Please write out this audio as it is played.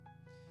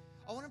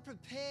want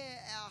to prepare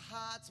our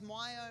hearts,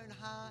 my own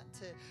heart,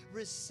 to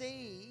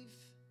receive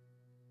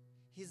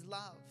His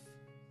love,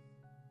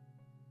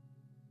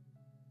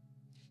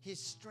 His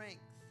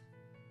strength,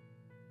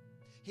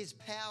 His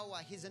power,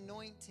 His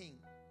anointing.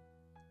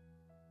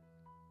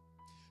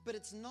 But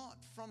it's not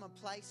from a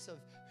place of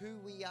who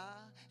we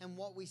are and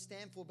what we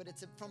stand for, but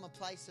it's from a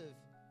place of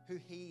who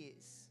He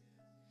is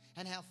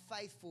and how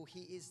faithful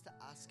He is to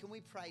us. Can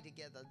we pray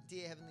together?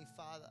 Dear Heavenly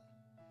Father,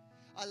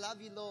 I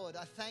love You, Lord.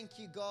 I thank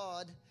You,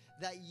 God,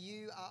 that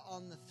You are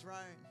on the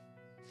throne.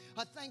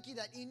 I thank You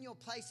that in Your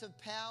place of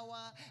power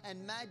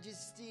and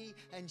majesty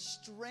and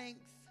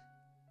strength,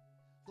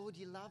 Lord,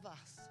 You love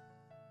us.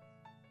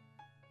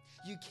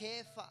 You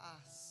care for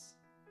us.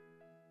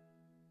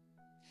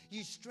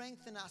 You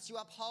strengthen us, You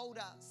uphold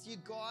us, You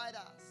guide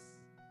us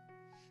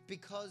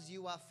because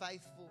You are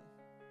faithful.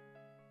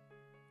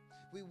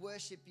 We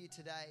worship You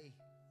today.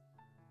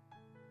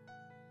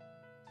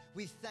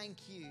 We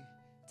thank You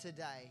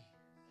today.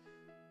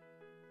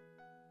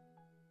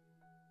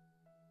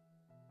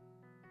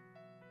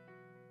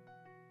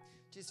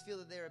 Just feel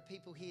that there are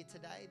people here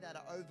today that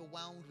are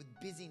overwhelmed with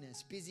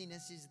busyness.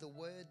 Busyness is the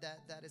word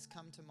that has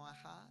come to my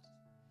heart.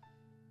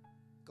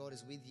 God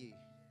is with you.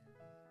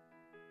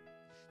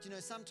 Do you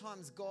know,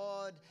 sometimes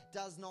God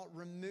does not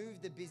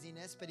remove the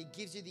busyness, but He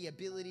gives you the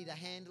ability to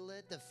handle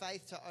it, the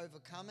faith to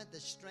overcome it,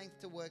 the strength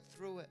to work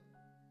through it.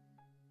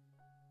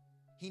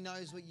 He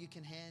knows what you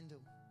can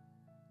handle,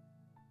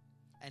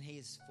 and He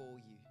is for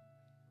you.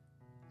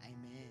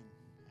 Amen.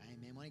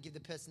 Amen. Want to give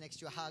the person next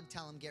to you a hug,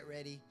 tell them get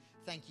ready.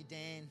 Thank you,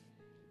 Dan.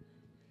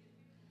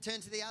 Turn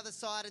to the other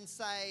side and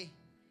say,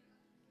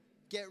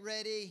 get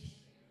ready.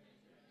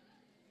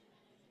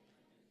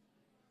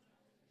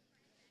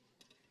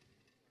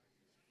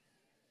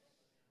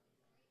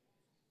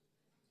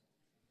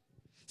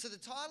 So the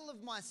title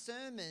of my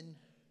sermon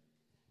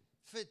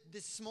for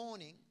this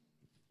morning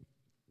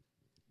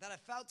that I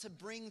felt to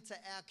bring to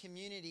our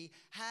community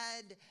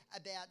had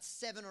about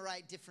 7 or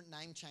 8 different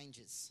name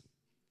changes.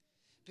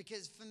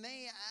 Because for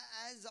me,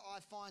 as I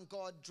find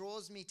God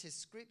draws me to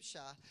Scripture,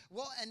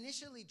 what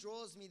initially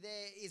draws me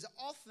there is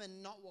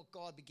often not what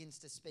God begins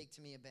to speak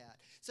to me about.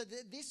 So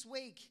this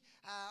week,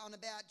 on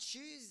about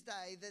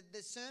Tuesday,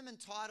 the sermon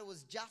title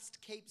was Just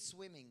Keep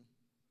Swimming.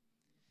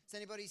 Has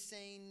anybody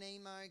seen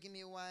Nemo? Give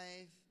me a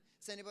wave.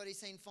 Has anybody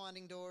seen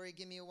Finding Dory?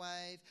 Give me a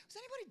wave. Was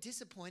anybody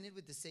disappointed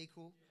with the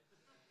sequel?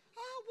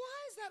 Oh,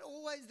 why is that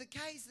always the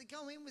case? They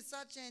go in with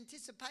such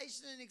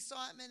anticipation and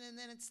excitement and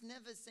then it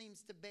never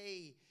seems to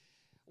be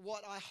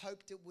what I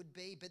hoped it would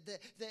be. But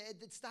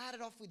it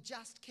started off with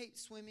Just Keep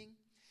Swimming.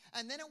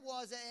 And then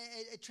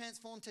it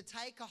transformed to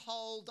Take a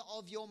Hold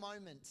of Your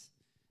Moment.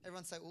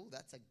 Everyone say, oh,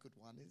 that's a good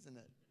one, isn't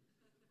it?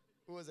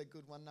 It was a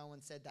good one. No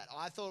one said that.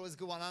 I thought it was a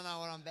good one. I know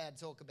what I'm about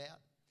to talk about.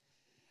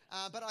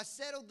 But I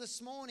settled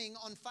this morning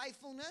on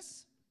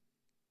faithfulness.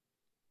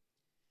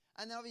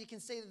 And then you can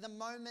see that the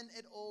moment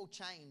it all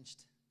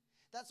changed.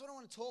 That's what I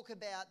want to talk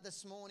about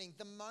this morning.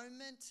 The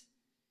moment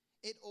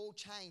it all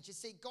changed. You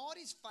see, God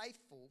is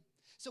faithful.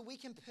 So we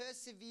can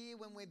persevere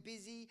when we're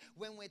busy,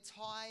 when we're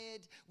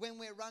tired, when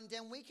we're run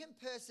down. We can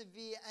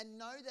persevere and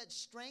know that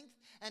strength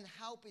and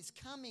help is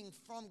coming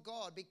from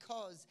God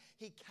because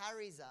He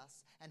carries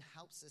us and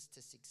helps us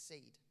to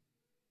succeed.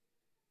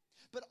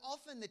 But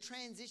often the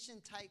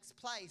transition takes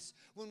place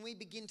when we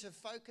begin to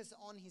focus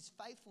on His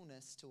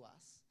faithfulness to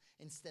us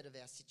instead of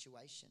our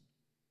situation.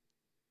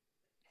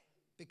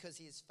 Because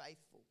He is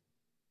faithful.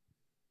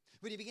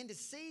 When you begin to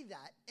see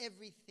that,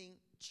 everything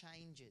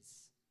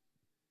changes.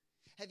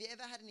 Have you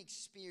ever had an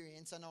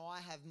experience, I know I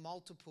have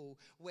multiple,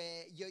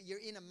 where you're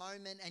in a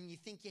moment and you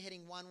think you're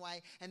heading one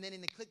way and then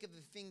in the click of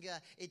a finger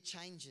it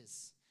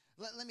changes?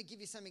 Let me give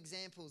you some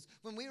examples.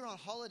 When we were on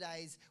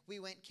holidays, we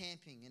went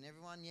camping and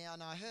everyone, I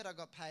know, I heard I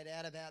got paid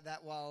out about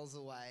that whiles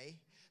away,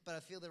 but I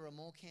feel there are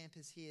more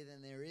campers here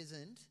than there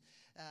isn't.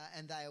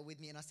 And they are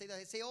with me. And I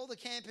see all the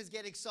campers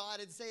get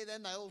excited. See,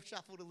 then they all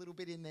shuffled a little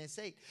bit in their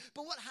seat.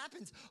 But what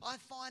happens, I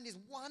find, is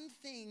one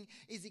thing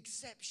is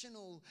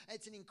exceptional.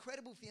 It's an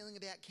incredible feeling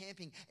about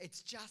camping.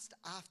 It's just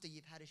after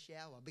you've had a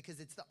shower because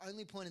it's the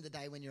only point of the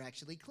day when you're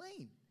actually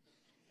clean.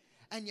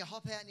 And you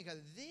hop out and you go,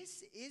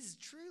 this is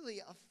truly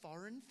a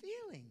foreign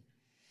feeling.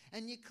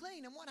 And you're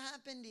clean. And what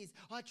happened is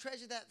I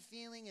treasure that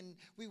feeling, and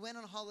we went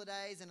on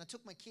holidays and I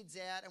took my kids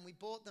out and we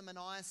bought them an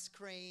ice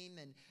cream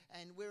and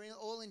we're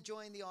all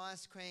enjoying the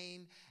ice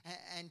cream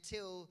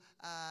until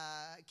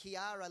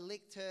Kiara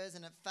licked hers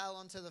and it fell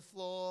onto the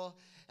floor.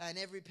 And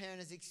every parent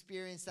has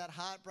experienced that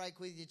heartbreak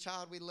with your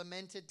child. We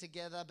lamented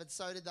together, but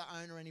so did the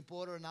owner, and he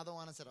bought her another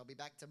one and said, I'll be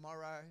back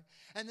tomorrow.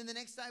 And then the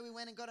next day we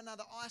went and got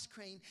another ice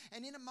cream.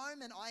 And in a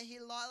moment I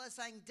hear Lila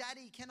saying,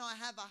 Daddy, can I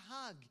have a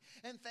hug?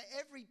 And for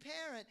every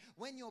parent,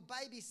 when your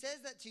baby says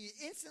that to you,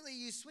 instantly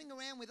you swing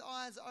around with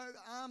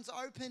arms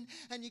open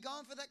and you're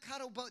going for that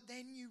cuddle. But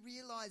then you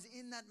realize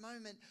in that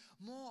moment,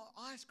 more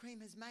ice cream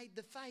has made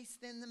the face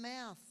than the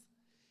mouth.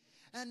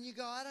 And you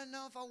go, I don't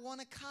know if I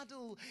want to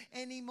cuddle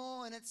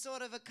anymore. And it's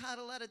sort of a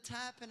cuddle at a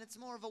tap and it's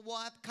more of a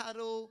wipe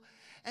cuddle.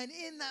 And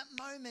in that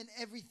moment,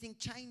 everything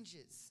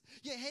changes.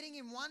 You're heading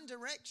in one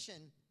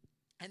direction,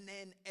 and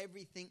then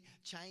everything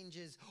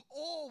changes.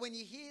 Or when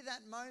you hear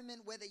that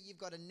moment, whether you've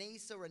got a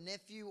niece or a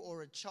nephew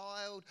or a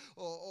child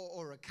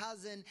or a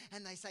cousin,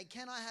 and they say,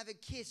 "Can I have a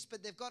kiss?"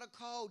 But they've got a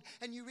cold,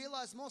 and you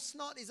realize more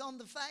snot is on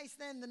the face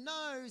than the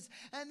nose.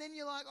 And then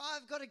you're like,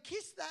 "I've got to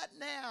kiss that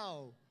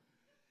now."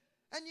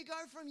 And you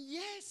go from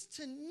yes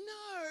to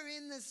no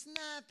in the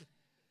snap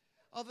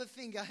of a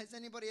finger. Has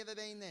anybody ever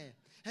been there?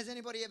 Has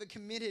anybody ever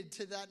committed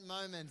to that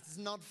moment? It's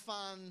not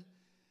fun,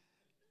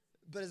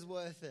 but it's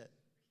worth it.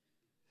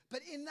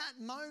 But in that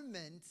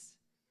moment,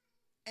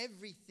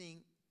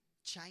 everything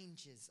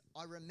changes.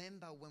 I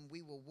remember when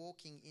we were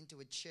walking into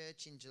a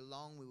church in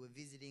Geelong, we were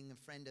visiting, a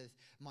friend of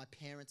my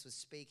parents was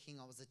speaking.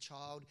 I was a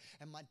child,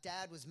 and my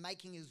dad was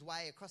making his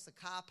way across the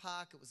car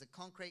park. It was a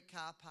concrete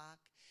car park,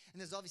 and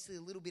there's obviously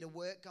a little bit of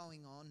work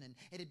going on, and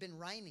it had been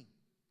raining.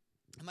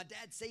 And my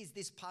dad sees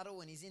this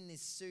puddle, and he's in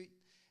this suit,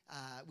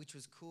 which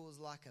was cool. It was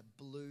like a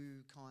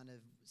blue kind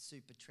of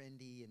super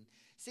trendy, and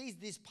sees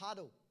this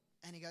puddle.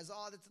 And he goes,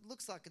 "Oh, that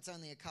looks like it's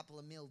only a couple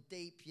of mil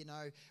deep,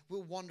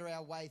 we'll wander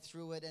our way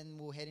through it and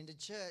we'll head into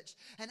church."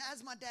 And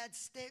as my dad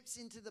steps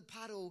into the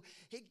puddle,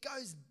 it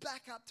goes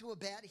back up to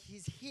about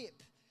his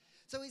hip.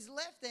 So he's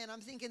left there, and I'm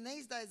thinking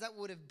these days that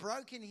would have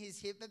broken his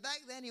hip, but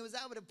back then he was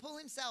able to pull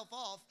himself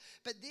off.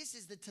 But this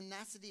is the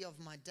tenacity of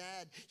my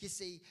dad. You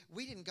see,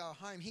 we didn't go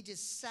home. He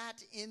just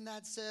sat in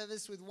that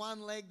service with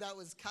one leg that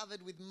was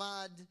covered with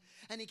mud,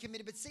 and he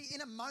committed. But see,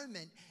 in a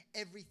moment,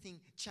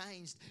 everything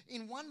changed.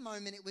 In one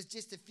moment, it was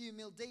just a few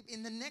mil deep.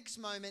 In the next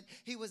moment,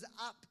 he was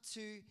up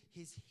to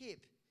his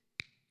hip.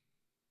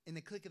 In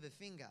the click of a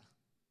finger,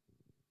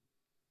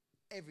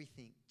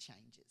 everything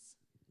changes.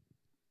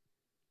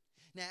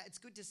 Now, it's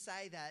good to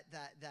say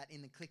that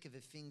in the click of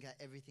a finger,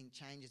 everything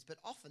changes, but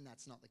often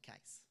that's not the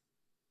case.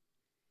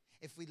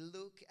 If we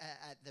look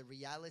at the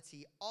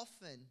reality,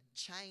 often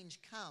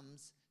change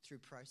comes through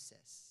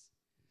process.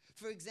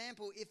 For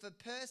example, if a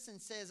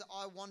person says,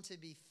 "I want to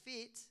be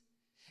fit,"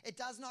 it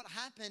does not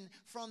happen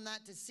from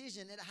that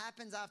decision. It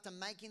happens after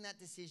making that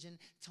decision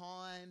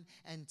time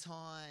and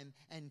time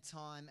and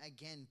time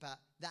again. But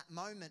that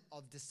moment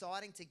of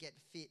deciding to get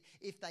fit,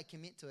 if they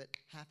commit to it,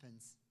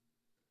 happens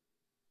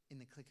in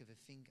the click of a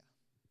finger.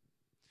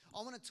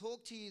 I want to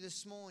talk to you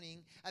this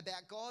morning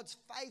about God's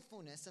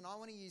faithfulness, and I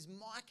want to use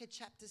Micah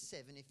chapter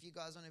 7, if you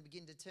guys want to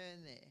begin to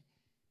turn there,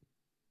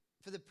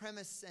 for the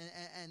premise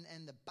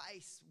and the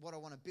base, what I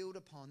want to build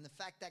upon, the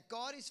fact that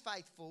God is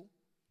faithful,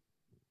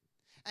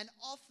 and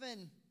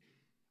often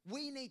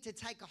we need to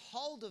take a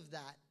hold of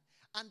that,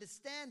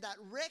 understand that,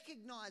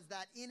 recognize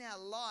that in our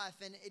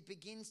life, and it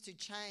begins to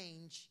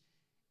change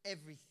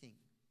everything,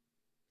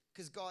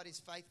 because God is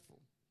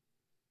faithful.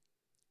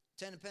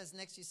 Turn to the person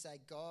next to you, say,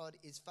 "God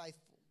is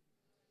faithful."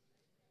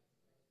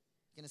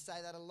 You're going to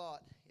say that a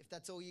lot. If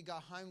that's all you go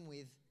home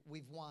with,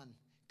 we've won.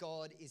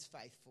 God is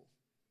faithful.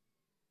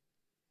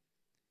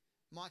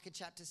 Micah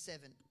chapter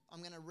 7. I'm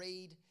going to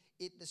read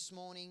it this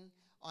morning.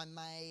 I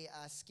may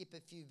skip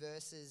a few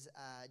verses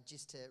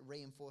just to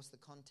reinforce the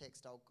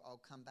context. I'll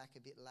come back a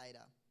bit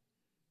later.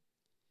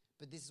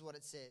 But this is what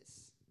it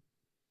says.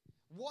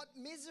 "What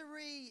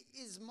misery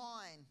is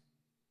mine!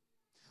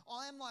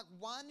 I am like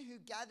one who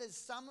gathers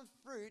summer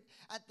fruit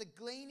at the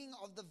gleaning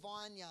of the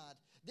vineyard.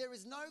 There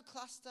is no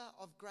cluster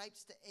of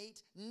grapes to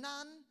eat,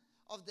 none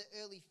of the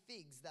early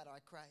figs that I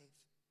crave.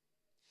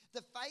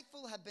 The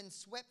faithful have been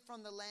swept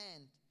from the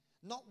land.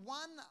 Not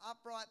one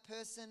upright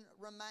person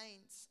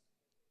remains.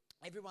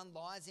 Everyone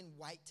lies in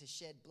wait to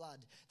shed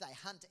blood. They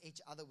hunt each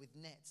other with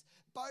nets.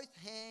 Both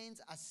hands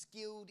are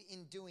skilled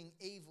in doing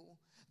evil.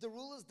 The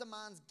rulers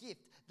demand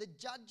gift. The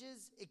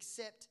judges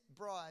accept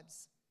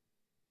bribes.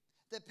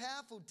 The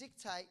powerful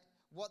dictate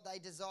what they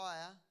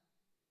desire.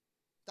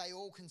 They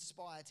all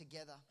conspire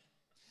together.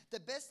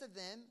 The best of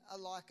them are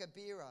like a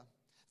bearer.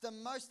 The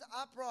most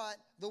upright,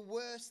 the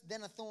worse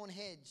than a thorn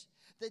hedge.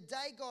 The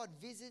day God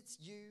visits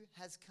you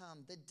has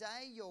come. The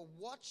day your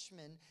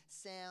watchmen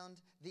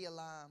sound the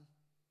alarm.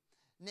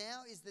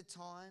 Now is the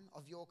time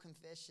of your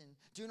confession.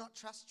 Do not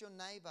trust your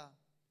neighbor.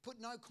 Put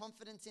no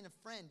confidence in a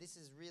friend. This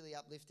is really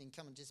uplifting.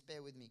 Come on, just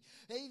bear with me.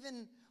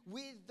 Even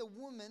with the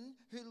woman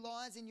who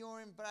lies in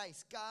your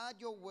embrace, guard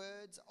your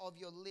words of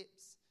your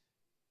lips.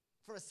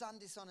 For a son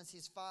dishonors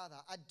his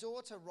father. A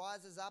daughter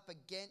rises up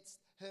against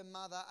her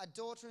mother. A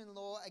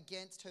daughter-in-law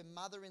against her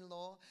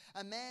mother-in-law.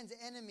 A man's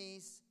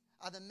enemies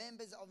are the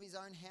members of his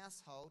own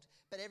household.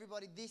 But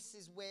everybody, this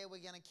is where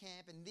we're going to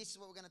camp, and this is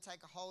what we're going to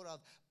take a hold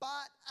of.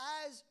 But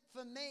as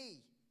for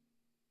me,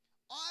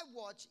 I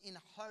watch in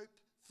hope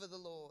for the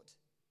Lord.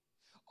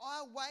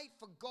 I wait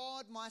for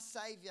God, my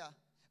Saviour.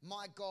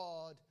 My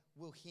God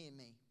will hear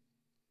me.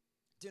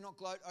 Do not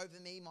gloat over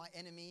me, my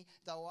enemy.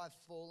 Though I've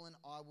fallen,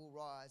 I will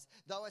rise.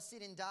 Though I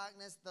sit in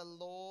darkness, the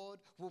Lord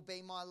will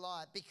be my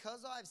light.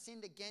 Because I have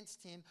sinned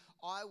against him,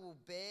 I will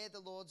bear the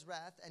Lord's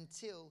wrath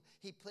until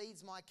he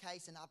pleads my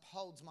case and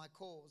upholds my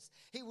cause.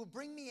 He will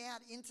bring me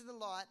out into the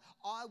light.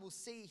 I will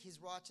see his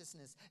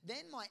righteousness.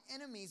 Then my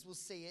enemies will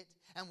see it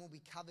and will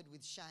be covered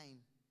with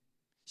shame.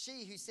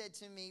 She who said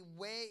to me,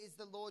 where is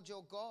the Lord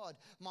your God?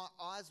 My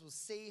eyes will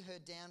see her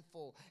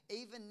downfall.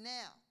 Even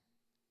now,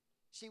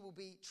 she will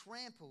be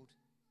trampled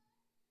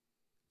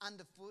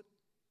underfoot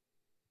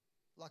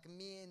like a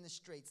mere in the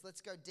streets.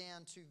 Let's go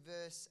down to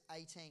verse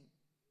 18.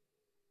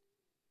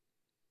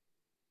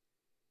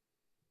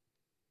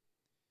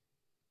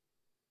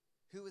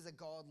 Who is a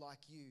God like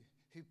you,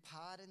 who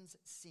pardons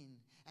sin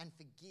and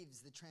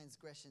forgives the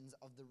transgressions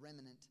of the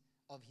remnant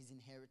of his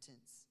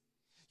inheritance?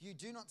 You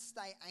do not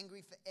stay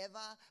angry forever,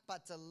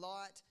 but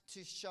delight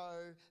to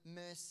show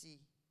mercy.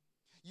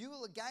 You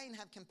will again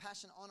have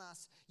compassion on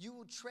us. You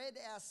will tread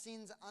our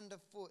sins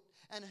underfoot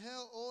and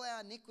hurl all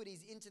our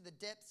iniquities into the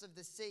depths of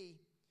the sea.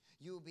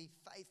 You will be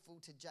faithful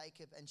to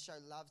Jacob and show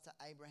love to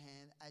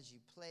Abraham as you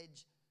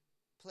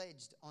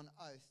pledged on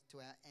oath to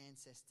our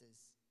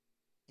ancestors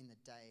in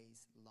the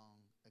days long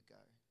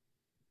ago.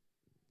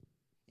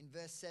 In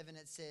verse 7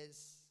 it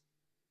says,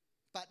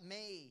 but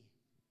me,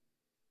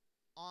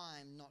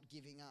 I'm not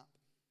giving up.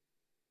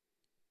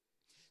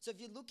 So if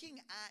you're looking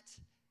at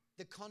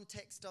the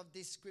context of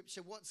this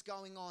scripture, what's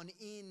going on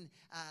in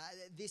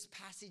this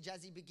passage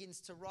as he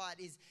begins to write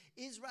is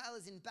Israel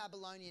is in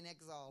Babylonian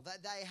exile.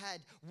 That they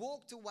had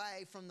walked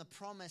away from the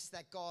promise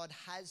that God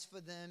has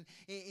for them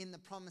in the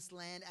promised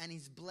land and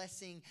his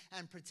blessing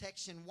and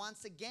protection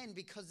once again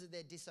because of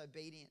their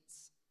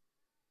disobedience.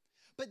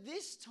 But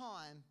this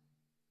time,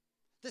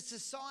 the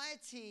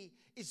society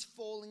is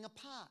falling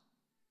apart.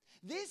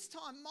 This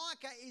time,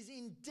 Micah is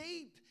in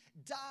deep,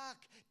 dark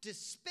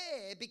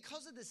despair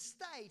because of the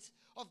state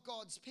of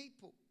God's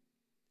people.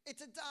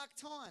 It's a dark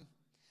time.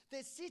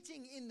 They're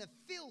sitting in the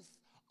filth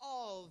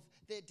of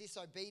their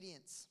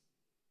disobedience.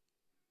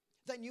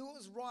 They knew it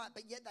was right,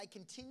 but yet they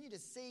continue to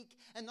seek,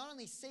 and not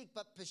only seek,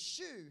 but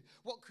pursue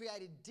what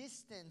created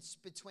distance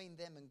between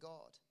them and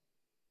God.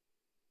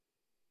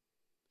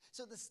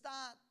 So at the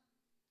start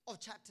of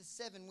chapter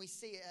 7, we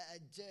see a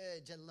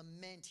dirge, a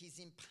lament. He's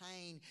in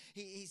pain.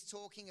 He's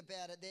talking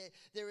about it.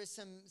 There is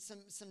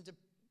some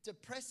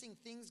depressing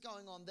things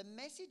going on. The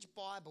Message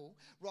Bible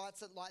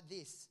writes it like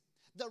this: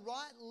 the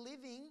right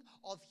living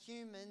of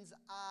humans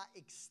are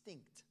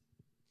extinct.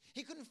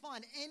 He couldn't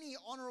find any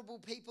honourable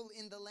people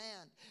in the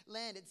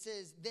land. It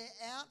says they're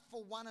out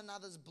for one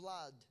another's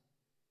blood.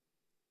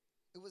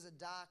 It was a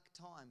dark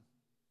time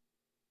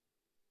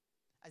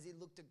as he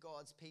looked at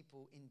God's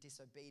people in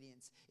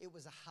disobedience. It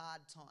was a hard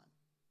time.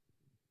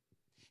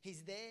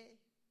 He's there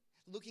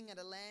looking at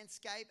a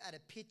landscape, at a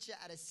picture,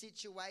 at a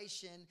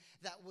situation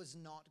that was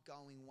not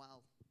going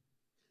well.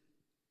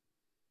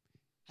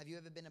 Have you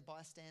ever been a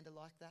bystander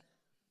like that?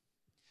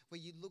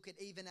 Where you look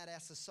at, even at our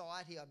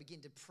society, I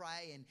begin to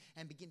pray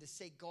and begin to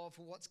seek God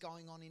for what's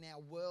going on in our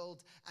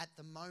world at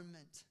the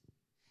moment.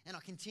 And I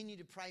continue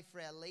to pray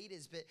for our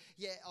leaders. But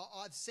yeah,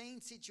 I've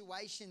seen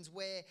situations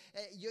where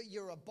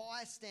you're a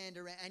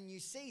bystander and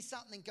you see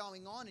something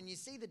going on and you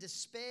see the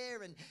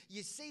despair and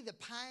you see the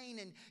pain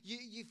and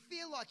you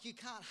feel like you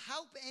can't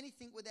help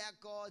anything without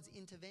God's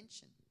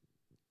intervention.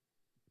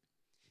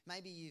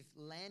 Maybe you've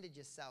landed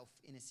yourself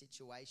in a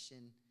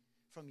situation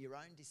from your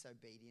own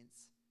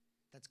disobedience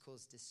that's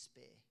caused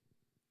despair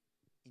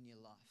in your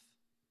life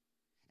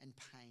and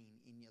pain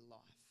in your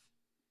life.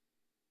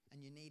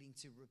 And you're needing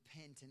to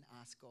repent and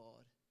ask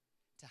God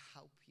to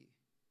help you.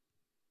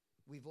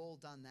 We've all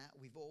done that.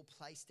 We've all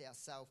placed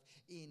ourselves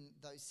in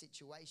those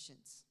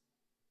situations.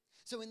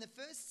 So in the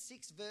first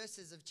 6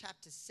 verses of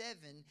chapter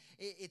 7,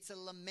 it's a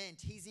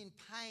lament. He's in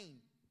pain.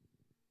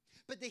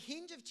 But the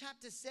hinge of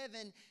chapter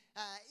 7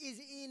 is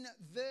in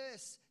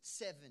verse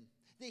 7.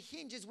 The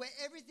hinge is where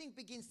everything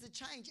begins to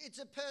change. It's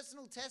a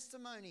personal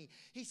testimony.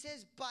 He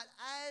says, but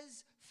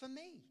as for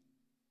me,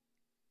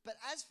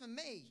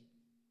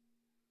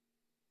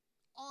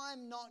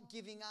 I'm not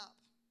giving up.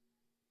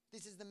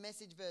 This is the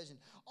Message version.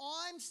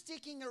 I'm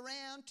sticking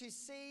around to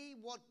see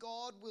what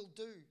God will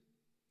do.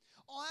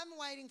 I'm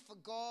waiting for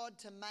God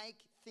to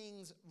make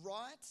things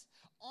right.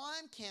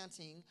 I'm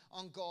counting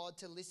on God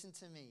to listen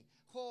to me.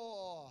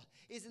 Oh,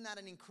 isn't that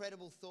an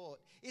incredible thought?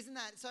 Isn't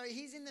that? So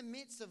he's in the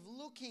midst of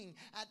looking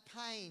at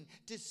pain,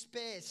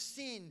 despair,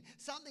 sin,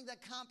 something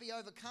that can't be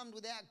overcome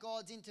without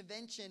God's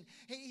intervention.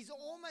 He's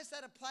almost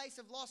at a place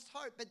of lost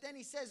hope, but then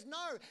he says,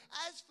 no,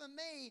 as for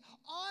me,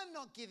 I'm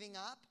not giving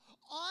up.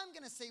 I'm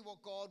going to see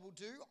what God will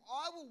do.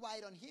 I will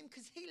wait on him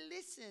because he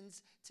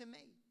listens to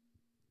me.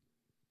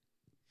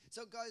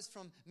 So it goes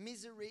from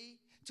misery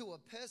to a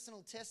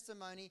personal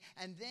testimony,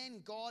 and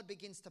then God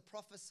begins to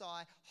prophesy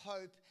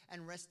hope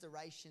and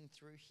restoration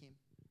through him.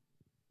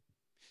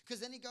 Because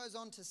then he goes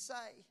on to say,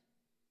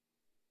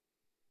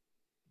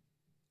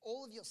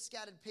 all of your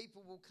scattered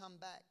people will come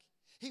back.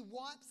 He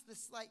wipes the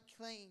slate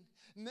clean.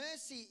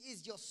 Mercy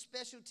is your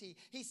specialty.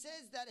 He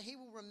says that he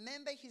will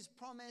remember his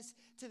promise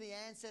to the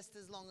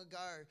ancestors long ago.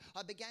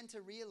 I began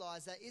to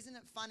realize that, isn't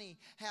it funny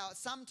how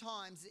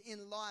sometimes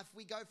in life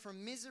we go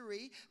from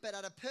misery, but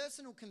at a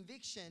personal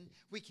conviction,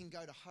 we can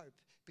go to hope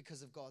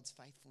because of God's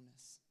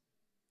faithfulness.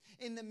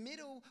 In the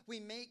middle, we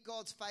meet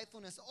God's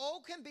faithfulness.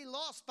 All can be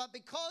lost, but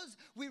because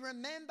we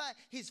remember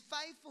his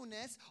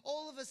faithfulness,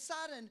 all of a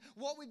sudden,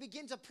 what we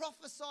begin to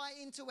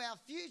prophesy into our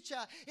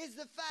future is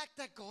the fact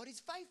that God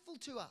is faithful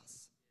to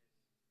us.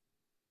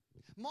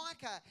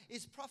 Micah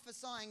is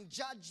prophesying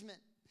judgment.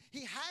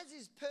 He has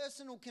his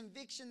personal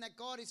conviction that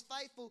God is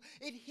faithful.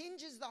 It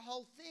hinges the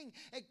whole thing.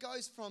 It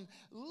goes from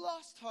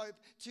lost hope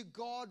to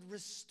God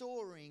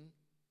restoring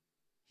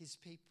his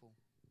people.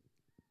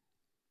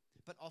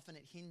 But often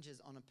it hinges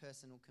on a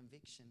personal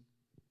conviction.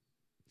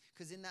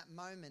 Because in that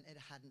moment, it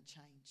hadn't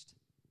changed.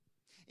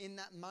 In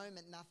that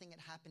moment, nothing had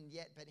happened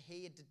yet, but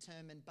he had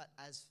determined, but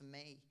as for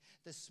me.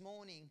 This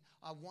morning,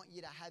 I want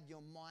you to have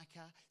your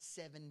Micah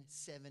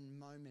 7:7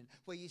 moment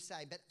where you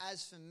say, but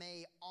as for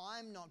me,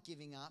 I'm not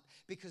giving up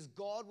because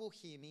God will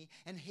hear me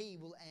and he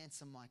will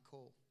answer my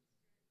call.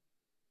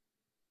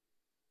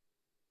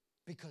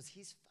 Because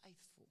he's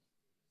faithful.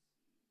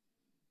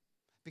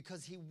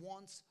 Because he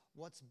wants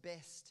what's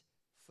best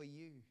for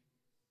you.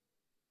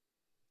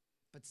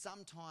 But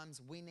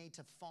sometimes we need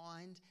to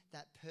find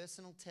that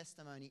personal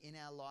testimony in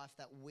our life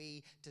that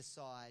we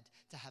decide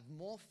to have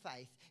more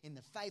faith in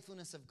the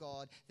faithfulness of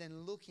God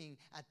than looking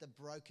at the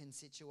broken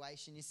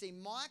situation. You see,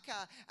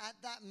 Micah at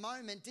that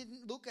moment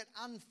didn't look at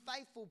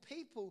unfaithful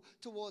people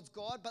towards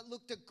God, but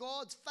looked at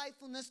God's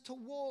faithfulness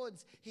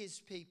towards his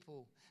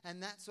people.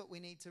 And that's what we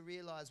need to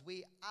realize.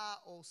 We are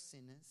all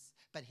sinners,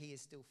 but he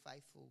is still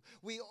faithful.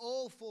 We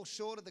all fall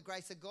short of the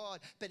grace of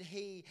God, but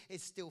he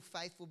is still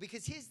faithful.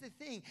 Because here's the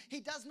thing, he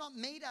does not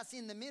meet us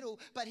in the middle,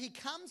 but he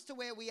comes to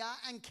where we are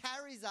and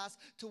carries us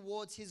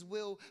towards his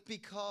will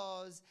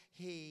because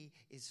he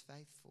is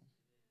faithful.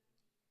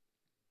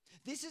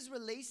 This is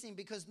releasing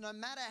because no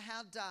matter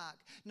how dark,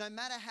 no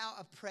matter how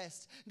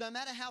oppressed, no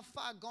matter how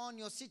far gone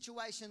your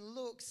situation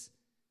looks,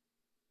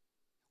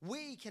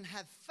 we can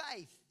have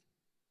faith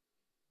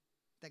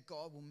that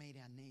God will meet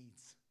our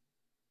needs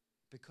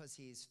because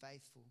he is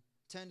faithful.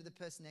 Turn to the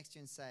person next to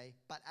you and say,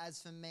 but as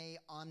for me,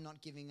 I'm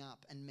not giving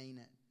up, and mean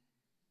it.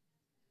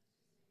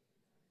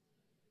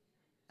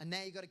 And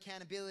now you've got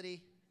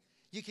accountability.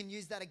 You can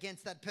use that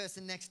against that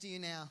person next to you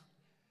now.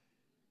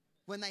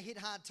 When they hit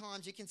hard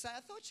times, you can say,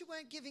 I thought you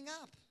weren't giving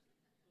up.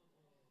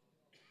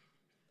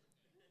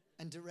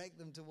 And direct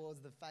them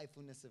towards the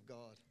faithfulness of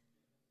God.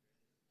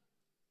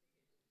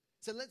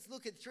 So let's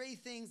look at 3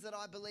 things that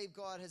I believe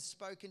God has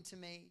spoken to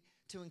me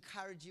to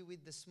encourage you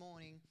with this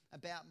morning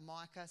about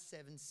Micah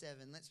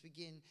 7:7. Let's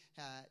begin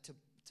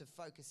to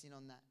focus in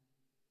on that.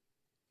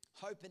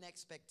 Hope and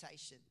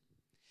expectation.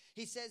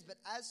 He says, but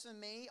as for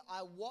me,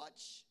 I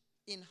watch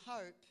in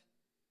hope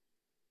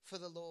for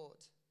the Lord.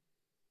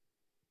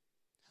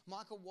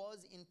 Micah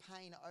was in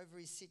pain over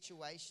his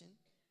situation,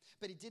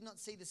 but he did not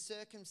see the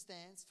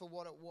circumstance for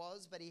what it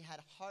was, but he had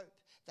hope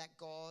that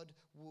God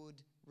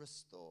would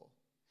restore.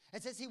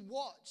 It says he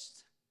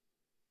watched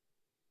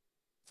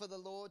for the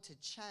Lord to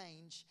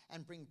change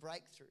and bring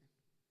breakthrough.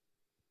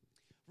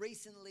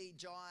 Recently,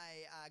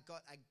 Jai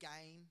got a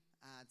game.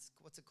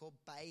 What's it called?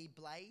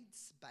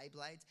 Beyblades.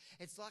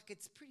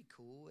 It's pretty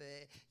cool.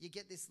 You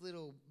get this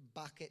little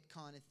bucket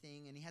kind of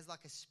thing, and he has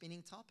like a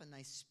spinning top, and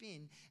they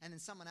spin, and then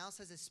someone else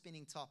has a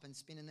spinning top and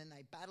spin, and then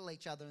they battle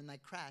each other and they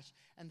crash,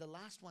 and the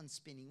last one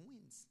spinning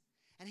wins.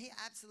 And he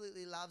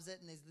absolutely loves it,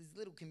 and there's these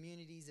little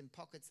communities and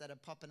pockets that are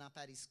popping up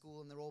at his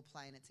school, and they're all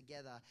playing it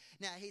together.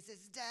 Now, he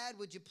says, Dad,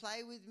 would you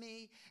play with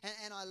me?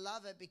 And I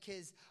love it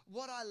because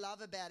what I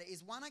love about it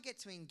is, one, I get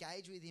to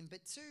engage with him,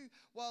 but 2,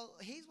 while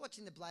he's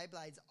watching the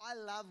Beyblades, I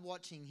love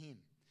watching him.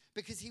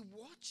 Because he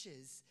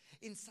watches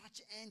in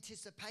such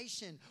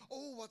anticipation.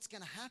 Oh, what's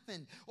going to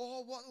happen?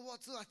 Oh,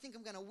 I think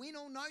I'm going to win.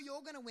 Oh, no,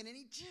 you're going to win. And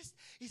he just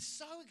is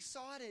so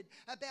excited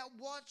about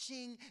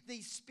watching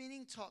these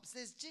spinning tops.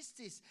 There's just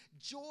this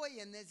joy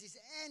and there's this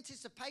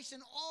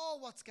anticipation. Oh,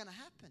 what's going to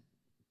happen?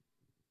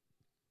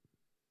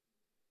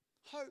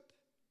 Hope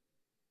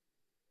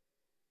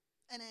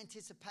and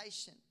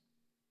anticipation.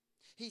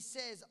 He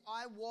says,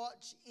 I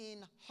watch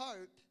in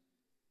hope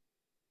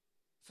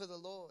for the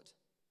Lord.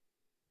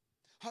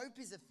 Hope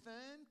is a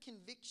firm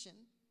conviction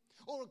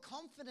or a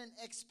confident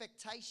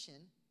expectation.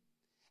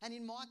 And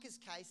in Micah's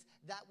case,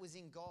 that was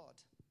in God.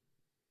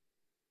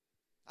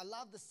 I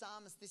love the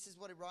psalmist. This is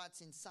what he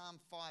writes in Psalm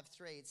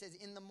 5:3. It says,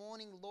 in the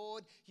morning,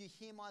 Lord, you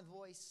hear my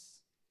voice.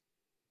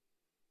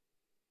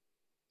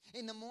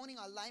 In the morning,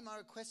 I lay my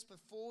request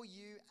before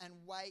you and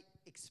wait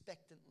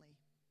expectantly.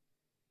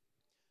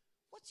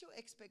 What's your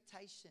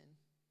expectation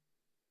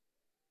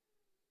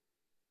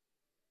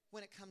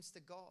when it comes to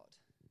God?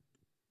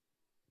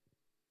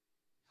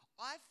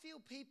 I feel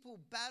people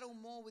battle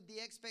more with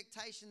the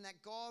expectation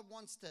that God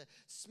wants to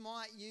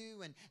smite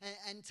you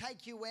and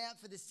take you out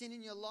for the sin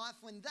in your life,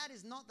 when that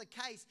is not the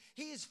case.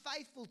 He is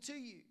faithful to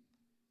you.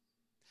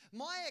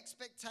 My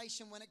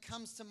expectation when it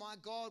comes to my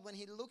God, when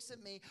he looks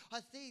at me,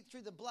 I see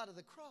through the blood of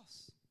the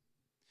cross.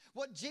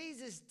 What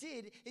Jesus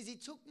did is he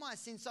took my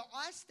sin, so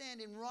I stand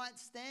in right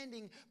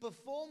standing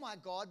before my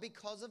God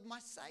because of my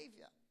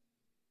Savior.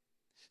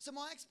 So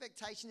my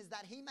expectation is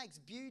that he makes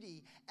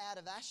beauty out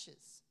of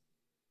ashes.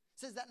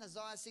 says that in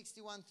Isaiah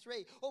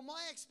 61:3. Or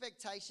my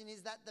expectation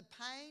is that the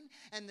pain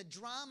and the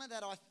drama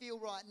that I feel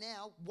right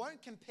now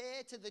won't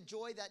compare to the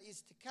joy that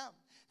is to come.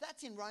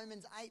 That's in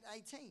Romans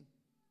 8:18.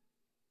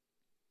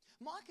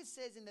 Micah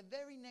says in the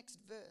very next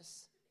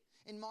verse,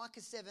 in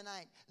Micah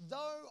 7:8,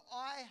 though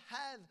I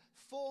have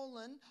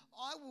fallen,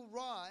 I will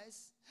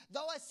rise.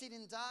 Though I sit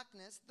in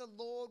darkness, the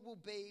Lord will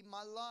be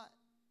my light.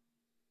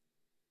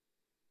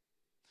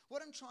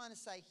 What I'm trying to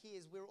say here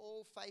is we're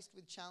all faced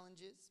with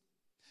challenges.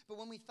 But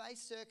when we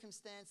face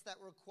circumstance that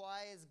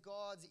requires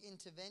God's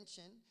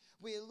intervention,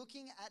 we are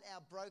looking at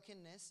our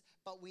brokenness,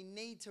 but we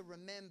need to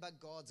remember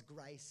God's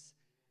grace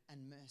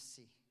and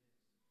mercy.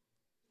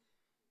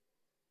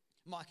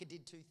 Micah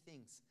did two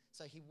things.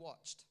 So he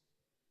watched.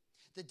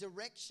 The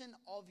direction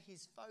of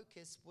his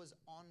focus was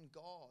on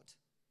God.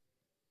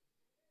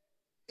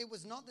 It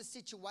was not the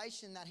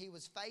situation that he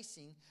was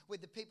facing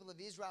with the people of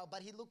Israel,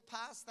 but he looked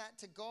past that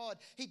to God.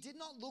 He did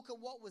not look at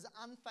what was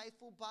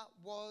unfaithful, but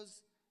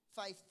was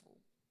faithful.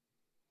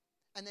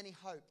 And then he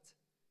hoped.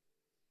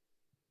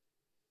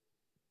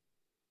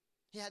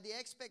 He had the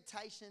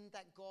expectation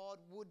that God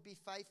would be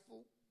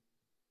faithful,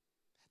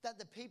 that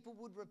the people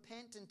would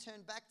repent and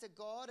turn back to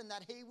God, and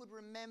that he would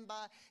remember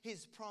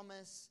his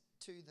promise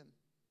to them.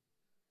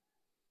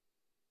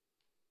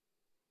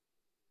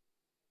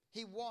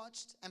 He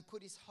watched and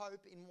put his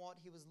hope in what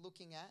he was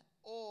looking at,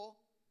 or,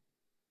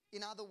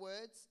 in other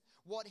words,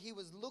 what he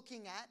was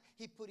looking at,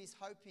 he put his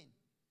hope in.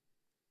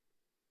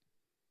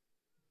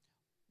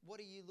 What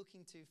are you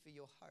looking to for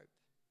your hope?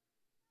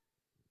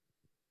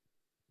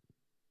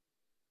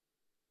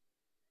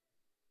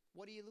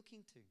 What are you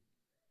looking to?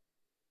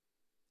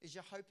 Is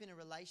your hope in a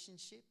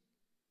relationship?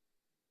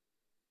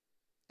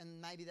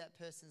 And maybe that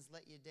person's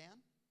let you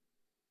down?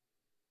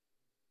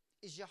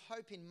 Is your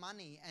hope in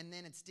money and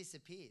then it's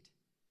disappeared?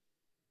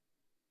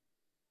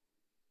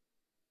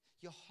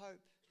 Your hope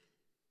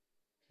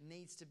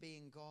needs to be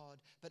in God,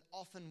 but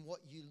often what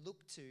you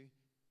look to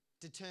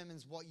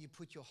determines what you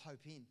put your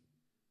hope in.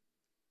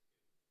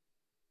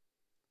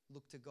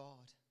 Look to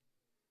God.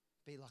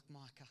 Be like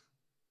Micah.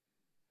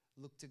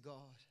 Look to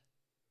God.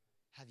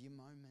 Have your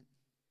moment.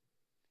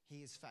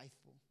 He is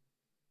faithful.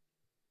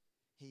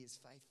 He is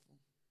faithful.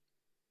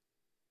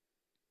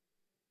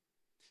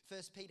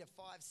 1 Peter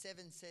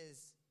 5:7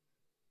 says,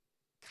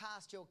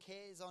 cast your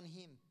cares on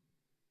him,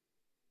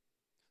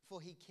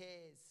 for he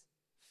cares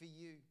for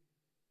you.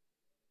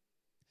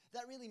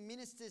 That really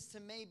ministers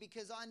to me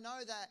because I know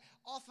that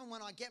often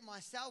when I get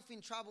myself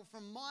in trouble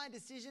from my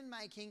decision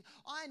making,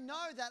 I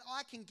know that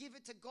I can give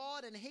it to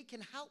God and he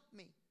can help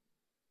me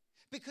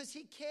because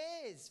he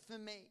cares for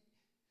me.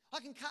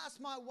 I can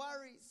cast my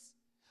worries,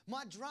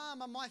 my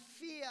drama, my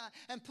fear,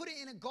 and put it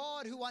in a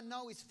God who I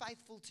know is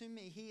faithful to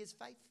me. He is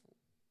faithful.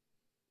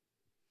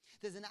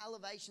 There's an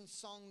Elevation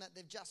song that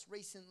they've just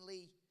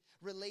recently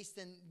released,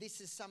 and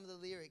this is some of the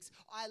lyrics.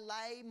 I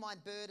lay my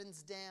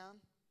burdens down.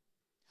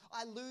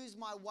 I lose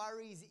my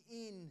worries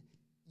in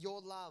your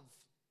love.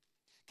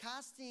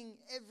 Casting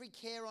every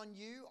care on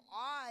you,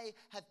 I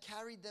have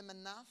carried them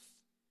enough.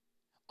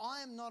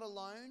 I am not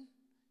alone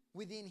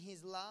within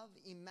his love.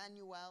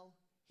 Emmanuel,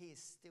 he is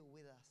still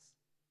with us.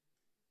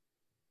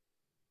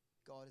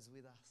 God is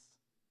with us.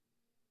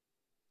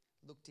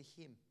 Look to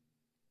him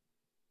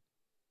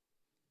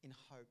in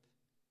hope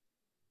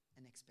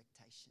and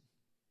expectation.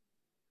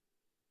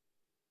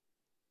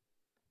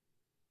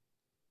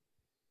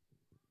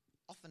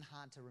 Often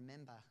hard to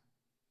remember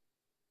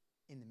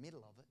in the middle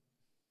of it,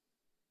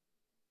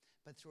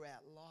 but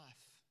throughout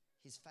life,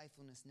 his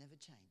faithfulness never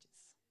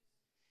changes.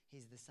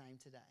 He's the same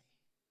today,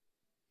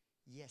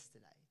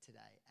 yesterday,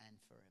 today, and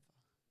forever.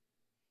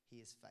 He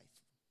is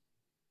faithful.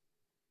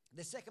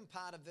 The second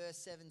part of verse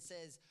 7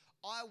 says,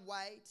 I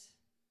wait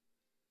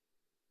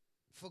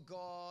for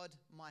God,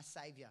 my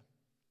Saviour.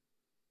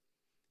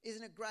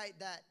 Isn't it great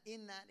that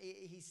in that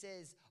he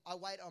says, I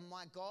wait on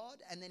my God,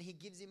 and then he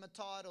gives him a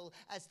title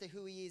as to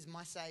who he is,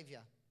 my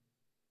Saviour.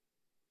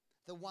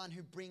 The one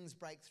who brings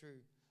breakthrough.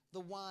 The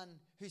one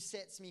who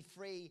sets me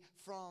free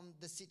from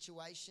the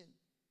situation.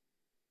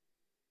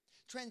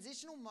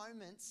 Transitional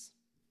moments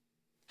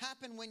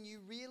happen when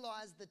you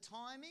realise the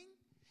timing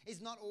is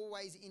not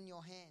always in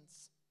your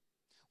hands.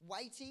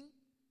 Waiting,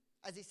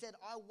 as he said,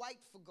 I wait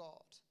for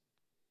God,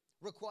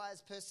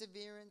 requires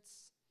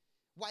perseverance.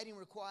 Waiting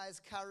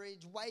requires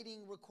courage.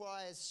 Waiting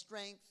requires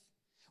strength.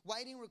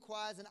 Waiting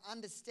requires an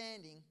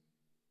understanding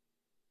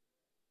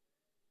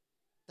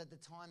that the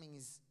timing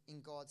is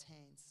in God's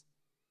hands.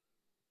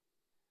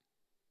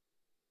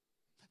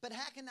 But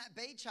how can that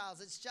be,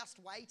 Charles? It's just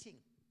waiting.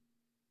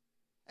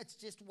 It's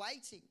just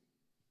waiting.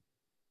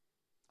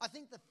 I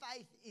think the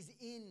faith is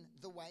in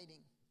the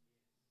waiting.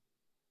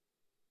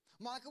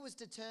 Micah was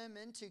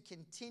determined to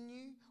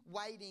continue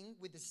waiting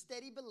with a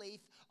steady belief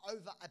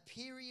over a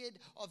period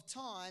of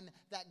time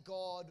that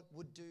God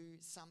would do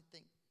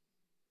something.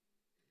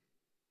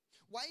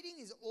 Waiting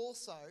is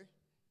also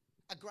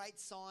a great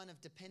sign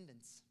of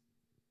dependence.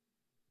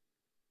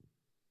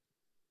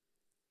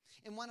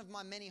 In one of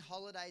my many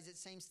holidays, it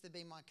seems to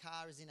be my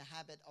car is in a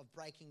habit of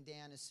breaking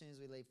down as soon as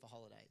we leave for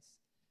holidays.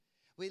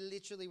 We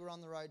literally were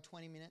on the road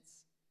 20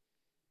 minutes.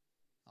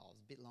 Oh, it was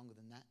a bit longer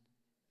than that.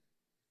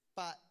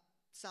 But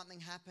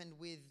something happened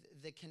with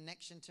the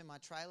connection to my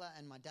trailer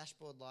and my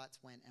dashboard lights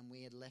went, and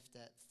we had left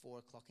at 4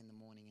 o'clock in the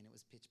morning and it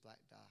was pitch black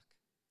dark.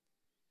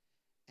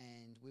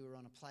 And we were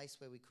on a place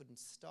where we couldn't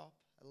stop.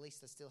 At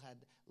least I still had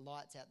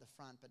lights out the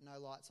front, but no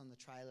lights on the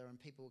trailer, and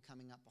people were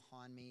coming up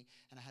behind me,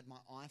 and I had my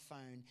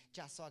iPhone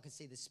just so I could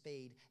see the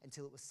speed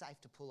until it was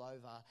safe to pull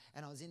over.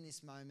 And I was in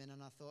this moment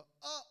and I thought,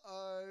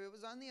 it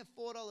was only a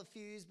 $4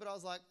 fuse, but I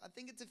was like, I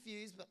think it's a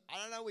fuse, but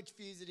I don't know which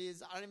fuse it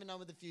is. I don't even know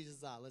what the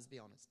fuses are, let's be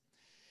honest.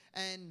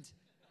 And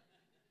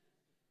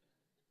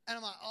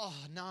I'm like, oh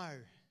no,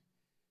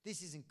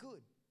 this isn't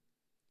good.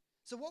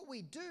 So what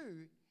we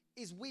do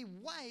is we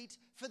wait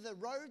for the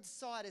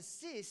roadside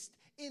assist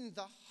in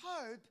the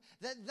hope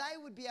that they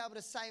would be able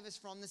to save us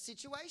from the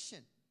situation.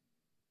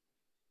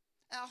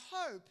 Our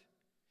hope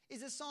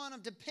is a sign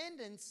of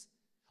dependence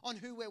on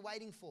who we're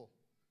waiting for.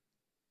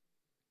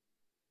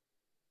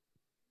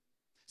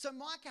 So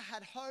Micah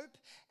had hope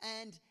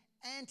and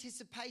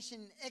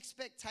anticipation,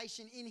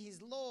 expectation in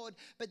his Lord,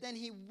 but then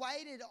he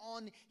waited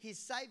on his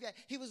Savior.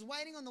 He was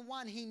waiting on the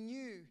one he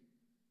knew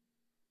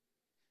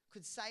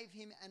could save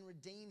him and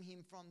redeem him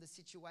from the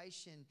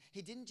situation.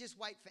 He didn't just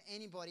wait for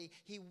anybody,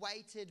 he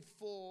waited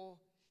for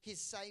his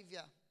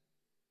Savior.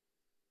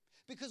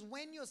 Because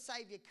when your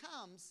Savior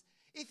comes,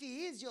 if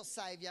he is your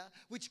Savior,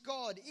 which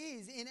God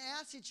is in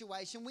our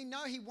situation, we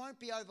know he won't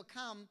be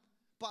overcome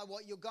by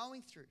what you're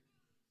going through.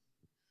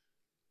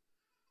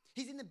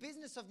 He's in the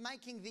business of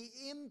making the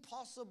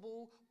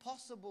impossible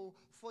possible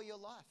for your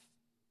life.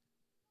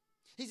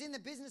 He's in the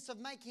business of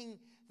making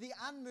the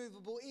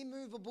unmovable,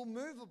 immovable,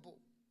 movable.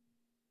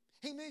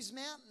 He moves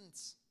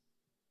mountains.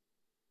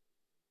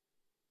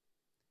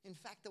 In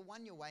fact, the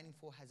one you're waiting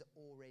for has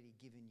already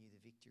given you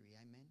the victory.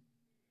 Amen.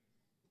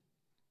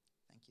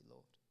 Thank you,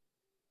 Lord.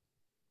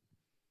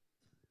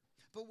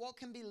 But what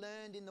can be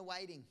learned in the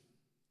waiting?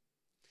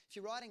 If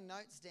you're writing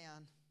notes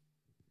down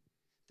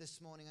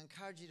this morning, I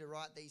encourage you to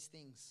write these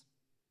things.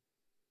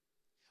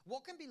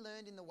 What can be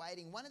learned in the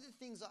waiting? One of the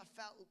things I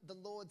felt the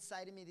Lord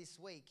say to me this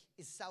week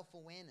is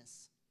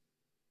self-awareness.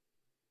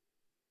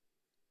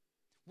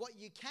 What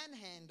you can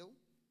handle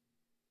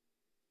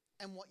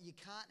and what you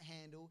can't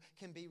handle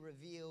can be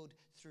revealed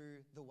through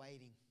the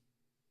waiting.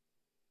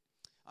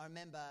 I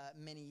remember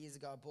many years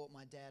ago I bought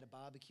my dad a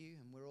barbecue,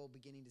 and we're all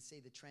beginning to see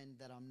the trend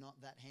that I'm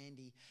not that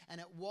handy. And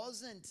it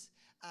wasn't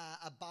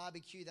a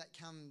barbecue that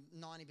come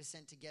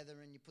 90%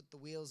 together and you put the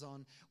wheels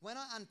on. When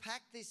I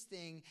unpacked this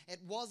thing, it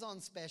was on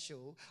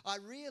special. I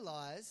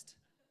realised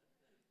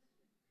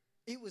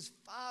it was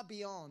far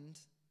beyond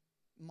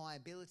my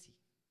ability.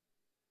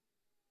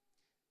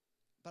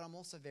 But I'm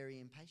also very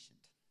impatient.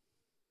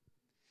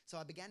 So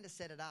I began to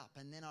set it up,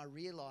 and then I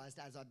realised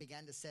as I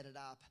began to set it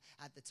up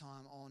at the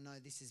time, oh no,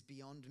 this is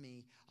beyond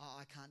me.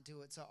 I can't do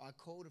it. So I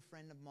called a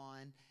friend of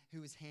mine who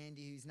was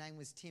handy, whose name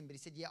was Tim, but he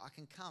said, yeah, I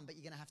can come, but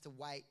you're going to have to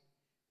wait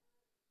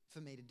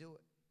for me to do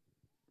it.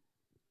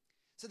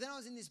 So then I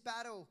was in this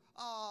battle.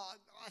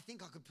 I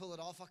think I could pull it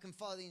off. I can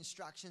follow the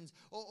instructions,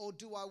 or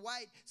do I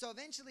wait? So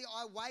eventually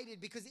I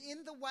waited, because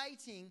in the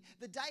waiting,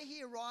 the day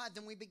he arrived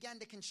and we began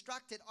to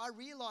construct it, I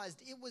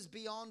realised it was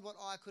beyond what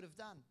I could have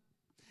done.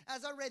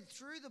 As I read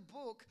through the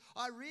book,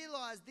 I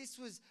realised this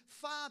was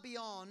far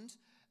beyond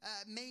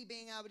me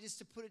being able just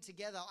to put it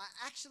together.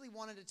 I actually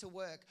wanted it to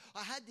work.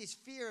 I had this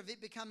fear of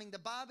it becoming the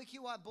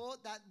barbecue I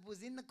bought that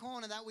was in the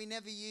corner that we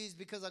never used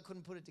because I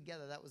couldn't put it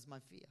together. That was my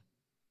fear.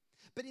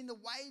 But in the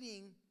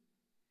waiting,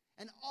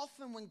 and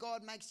often when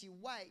God makes you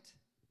wait,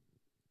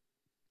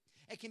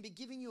 it can be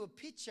giving you a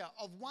picture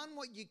of, one,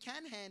 what you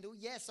can handle.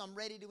 Yes, I'm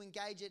ready to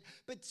engage it.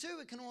 But two,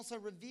 it can also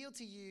reveal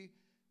to you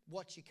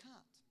what you can't.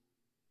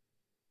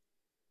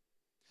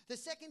 The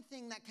second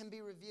thing that can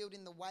be revealed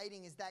in the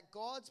waiting is that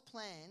God's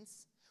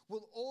plans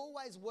will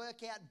always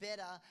work out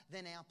better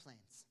than our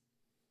plans.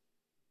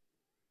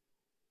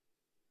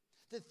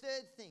 The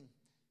third thing,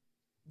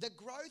 the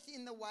growth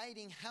in the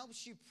waiting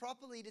helps you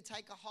properly to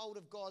take a hold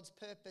of God's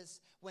purpose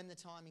when the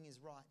timing is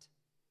right.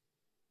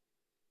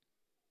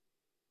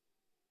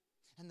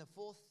 And the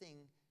fourth thing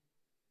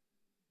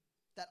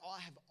that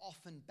I have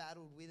often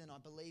battled with, and I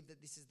believe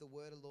that this is the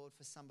word of the Lord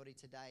for somebody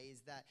today,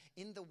 is that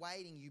in the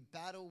waiting you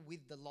battle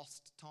with the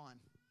lost time.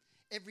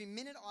 Every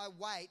minute I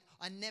wait,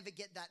 I never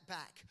get that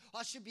back.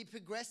 I should be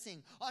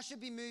progressing. I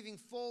should be moving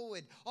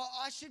forward.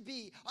 I should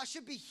be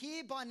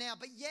here by now,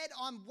 but yet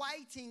I'm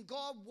waiting.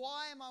 God,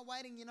 why am I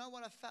waiting? You know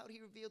what I felt he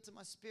revealed to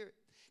my spirit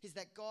is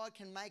that God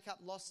can make up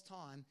lost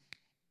time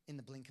in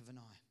the blink of an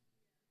eye.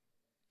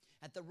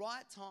 At the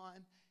right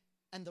time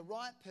and the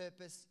right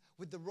purpose,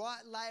 with the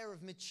right layer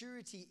of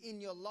maturity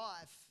in your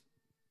life,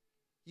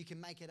 you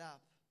can make it up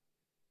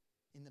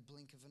in the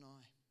blink of an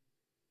eye.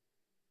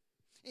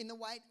 In the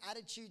wait,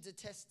 attitudes are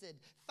tested,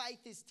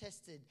 faith is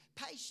tested,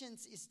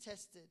 patience is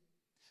tested.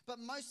 But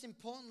most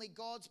importantly,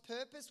 God's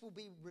purpose will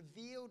be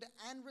revealed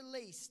and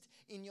released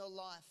in your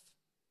life.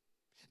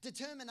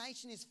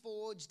 Determination is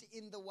forged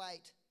in the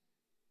wait,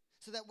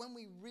 so that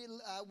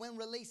when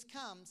release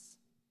comes,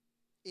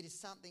 it is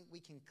something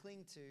we can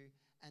cling to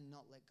and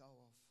not let go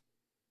of.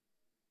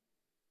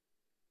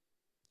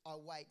 I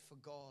wait for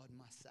God,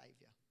 my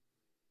Saviour.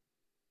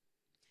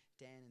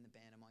 Dan and the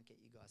band, I might get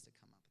you guys to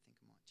come up. I think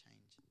I might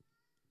change.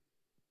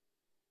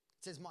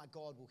 It says, my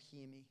God will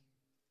hear me.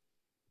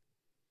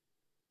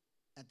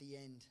 At the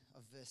end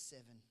of verse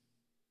 7.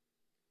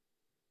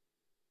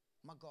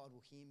 My God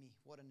will hear me.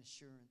 What an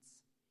assurance.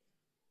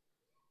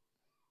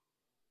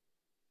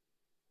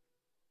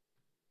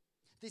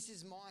 This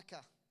is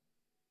Micah.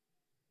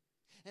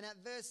 And at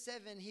verse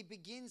 7, he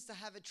begins to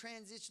have a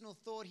transitional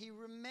thought. He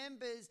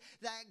remembers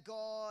that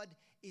God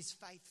is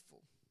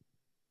faithful.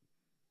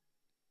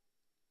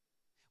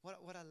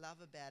 What I love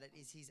about it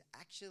is he's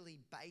actually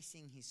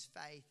basing his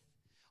faith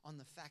on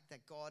the fact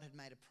that God had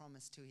made a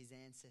promise to his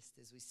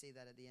ancestors. We see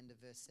that at the end of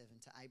verse 7,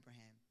 to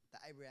Abraham, the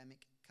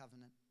Abrahamic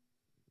covenant.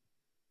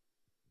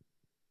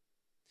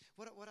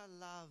 What I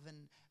love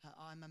and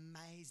I'm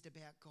amazed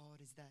about God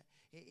is that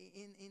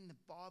in the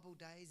Bible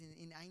days,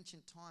 in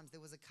ancient times, there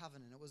was a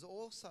covenant. It was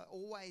also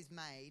always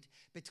made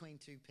between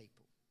two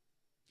people.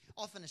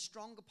 Often a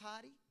stronger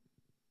party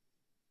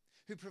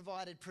who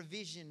provided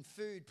provision,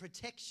 food,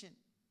 protection.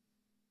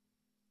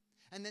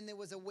 And then there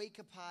was a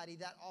weaker party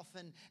that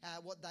often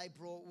what they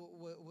brought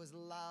was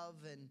love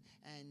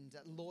and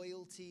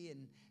loyalty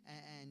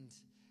and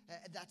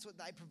that's what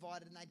they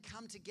provided. And they'd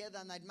come together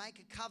and they'd make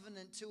a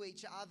covenant to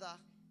each other.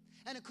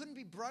 And it couldn't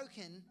be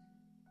broken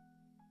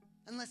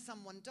unless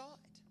someone died.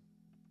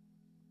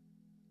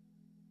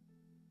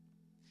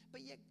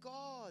 But yet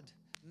God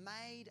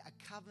made a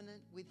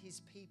covenant with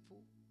his people,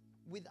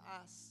 with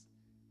us,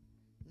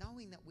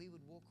 knowing that we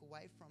would walk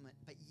away from it.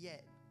 But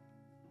yet,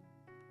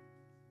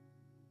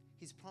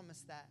 his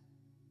promise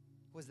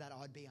was that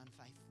I'd be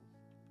unfaithful.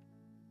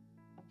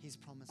 His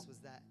promise was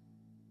that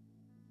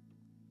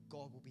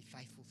God will be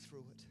faithful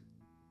through it.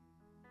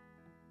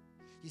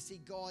 You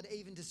see, God,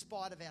 even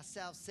despite of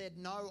ourselves, said,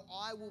 no,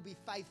 I will be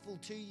faithful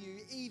to you,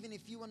 even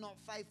if you are not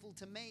faithful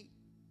to me.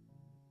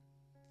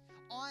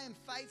 I am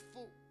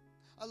faithful.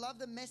 I love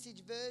the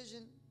Message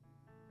version.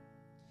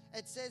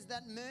 It says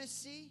that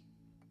mercy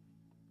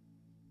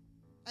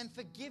and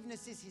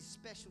forgiveness is his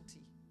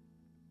specialty.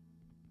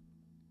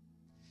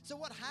 So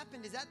what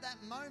happened is at that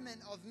moment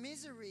of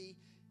misery,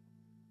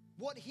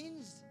 what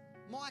hinged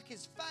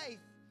Micah's faith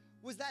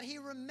was that he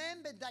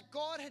remembered that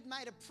God had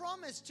made a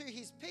promise to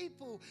his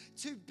people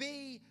to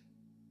be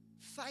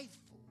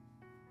faithful.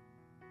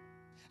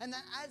 And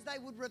that as they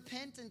would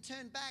repent and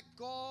turn back,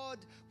 God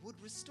would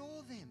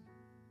restore them.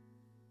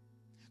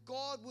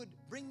 God would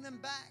bring them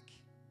back,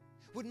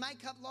 would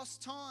make up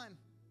lost time.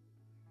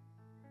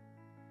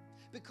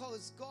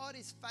 Because God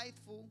is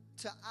faithful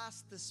to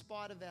us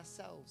despite of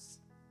ourselves.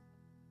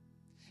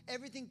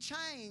 Everything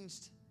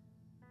changed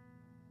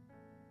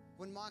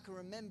when Micah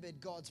remembered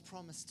God's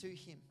promise to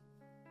him.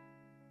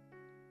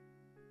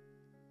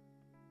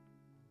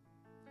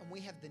 And we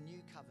have the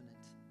new covenant,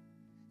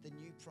 the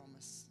new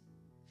promise.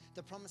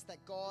 The promise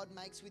that God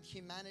makes with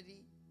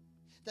humanity,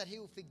 that he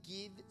will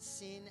forgive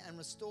sin and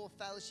restore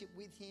fellowship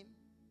with him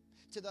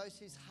to those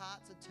whose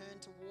hearts are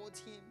turned towards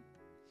him.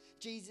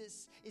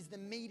 Jesus is the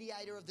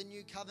mediator of the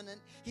new covenant.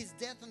 His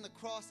death on the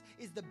cross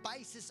is the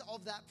basis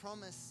of that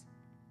promise.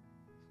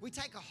 We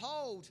take a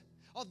hold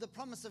of the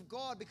promise of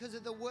God because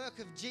of the work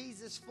of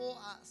Jesus for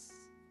us.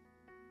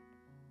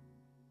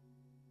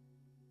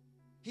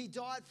 He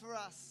died for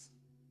us,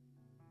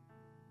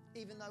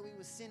 even though we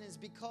were sinners,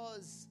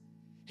 because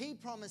he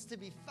promised to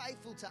be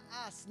faithful to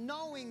us,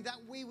 knowing that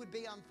we would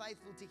be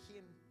unfaithful to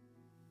him.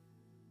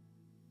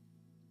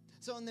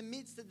 So in the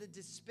midst of the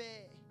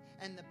despair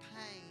and the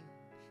pain,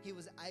 he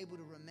was able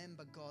to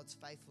remember God's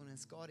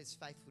faithfulness. God is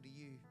faithful to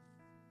you.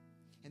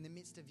 In the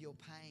midst of your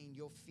pain,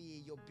 your fear,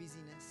 your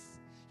busyness,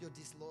 your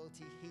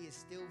disloyalty, he is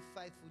still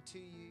faithful to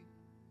you.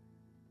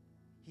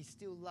 He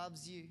still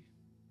loves you.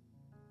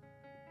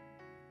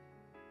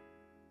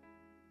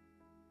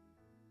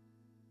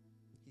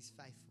 He's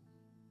faithful.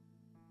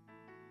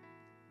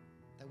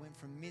 They went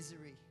from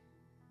misery,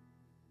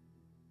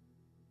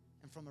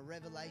 and from a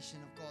revelation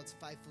of God's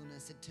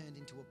faithfulness, it turned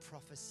into a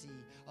prophecy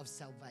of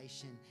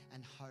salvation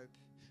and hope.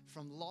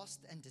 From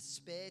lost and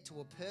despair to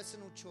a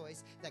personal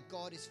choice that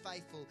God is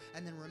faithful,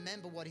 and then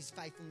remember what his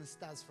faithfulness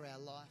does for our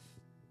life.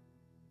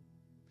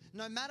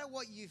 No matter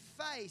what you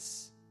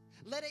face,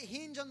 let it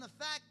hinge on the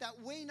fact that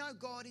we know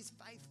God is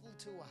faithful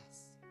to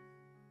us.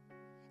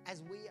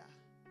 As we are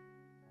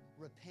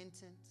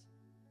repentant,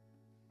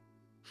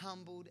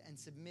 humbled and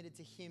submitted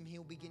to him,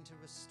 he'll begin to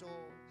restore,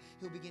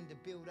 he'll begin to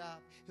build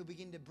up, he'll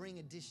begin to bring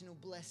additional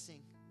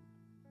blessing.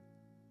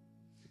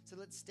 So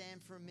let's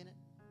stand for a minute.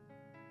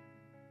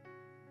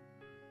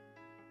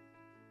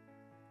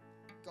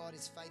 God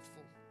is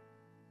faithful.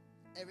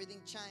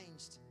 Everything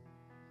changed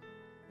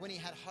when he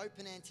had hope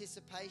and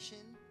anticipation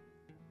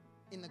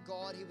in the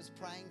God he was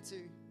praying to.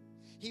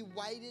 He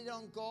waited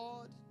on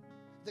God,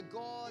 the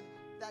God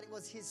that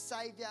was his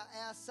Savior,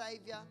 our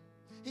Savior.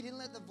 He didn't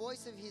let the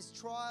voice of his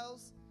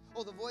trials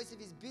or the voice of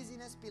his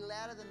busyness be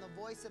louder than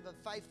the voice of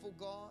a faithful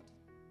God.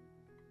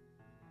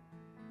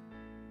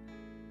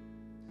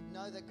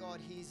 Know that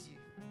God hears you.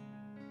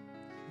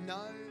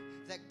 Know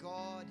that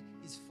God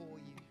is for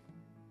you.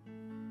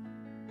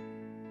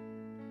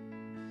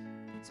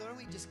 So why don't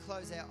we just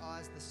close our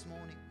eyes this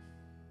morning?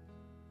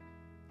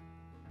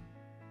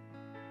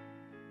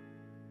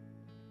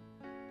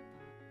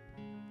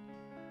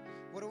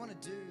 What I want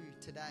to do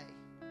today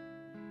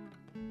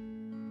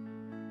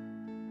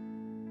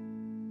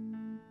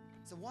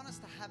is I want us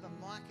to have a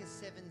Micah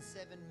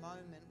 7:7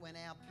 moment when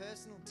our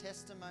personal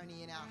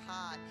testimony in our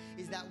heart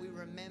is that we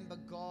remember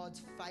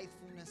God's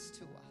faithfulness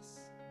to us.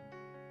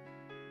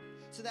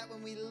 So that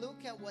when we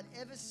look at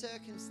whatever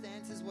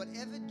circumstances,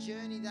 whatever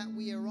journey that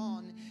we are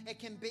on, it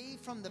can be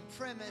from the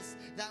premise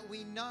that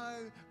we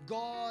know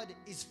God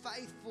is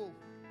faithful.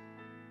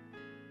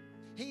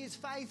 He is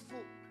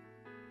faithful.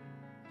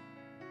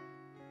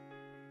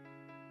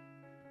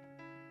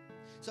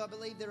 So I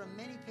believe there are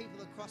many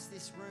people across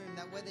this room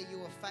that whether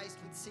you are faced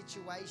with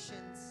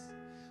situations,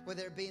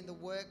 whether it be in the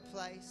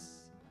workplace,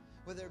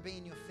 whether it be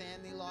in your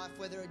family life,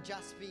 whether it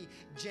just be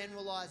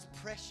generalized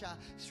pressure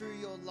through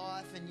your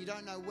life and you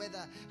don't know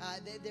whether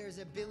there is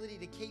ability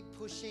to keep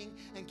pushing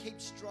and keep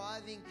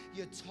striving,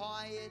 you're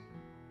tired,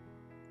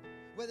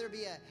 whether it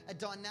be a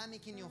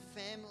dynamic in your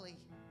family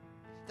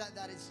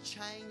that has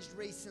changed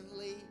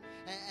recently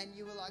and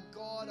you were like,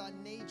 God, I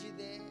need you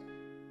there.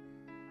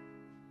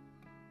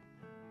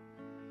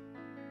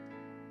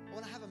 I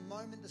want to have a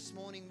moment this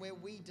morning where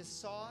we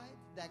decide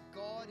that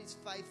God is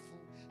faithful,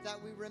 that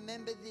we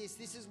remember this.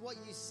 This is what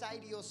you say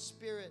to your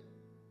spirit.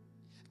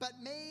 But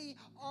me,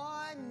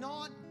 I'm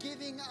not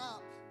giving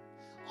up.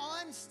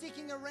 I'm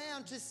sticking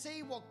around to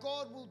see what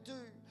God will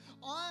do.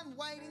 I'm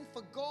waiting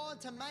for God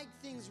to make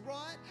things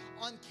right.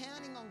 I'm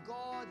counting on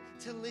God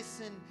to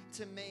listen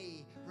to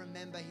me.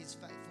 Remember His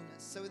faithfulness.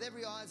 So with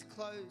every eyes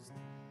closed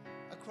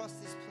across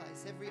this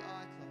place, every eye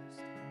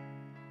closed.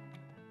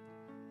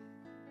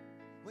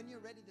 When you're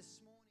ready this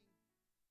morning,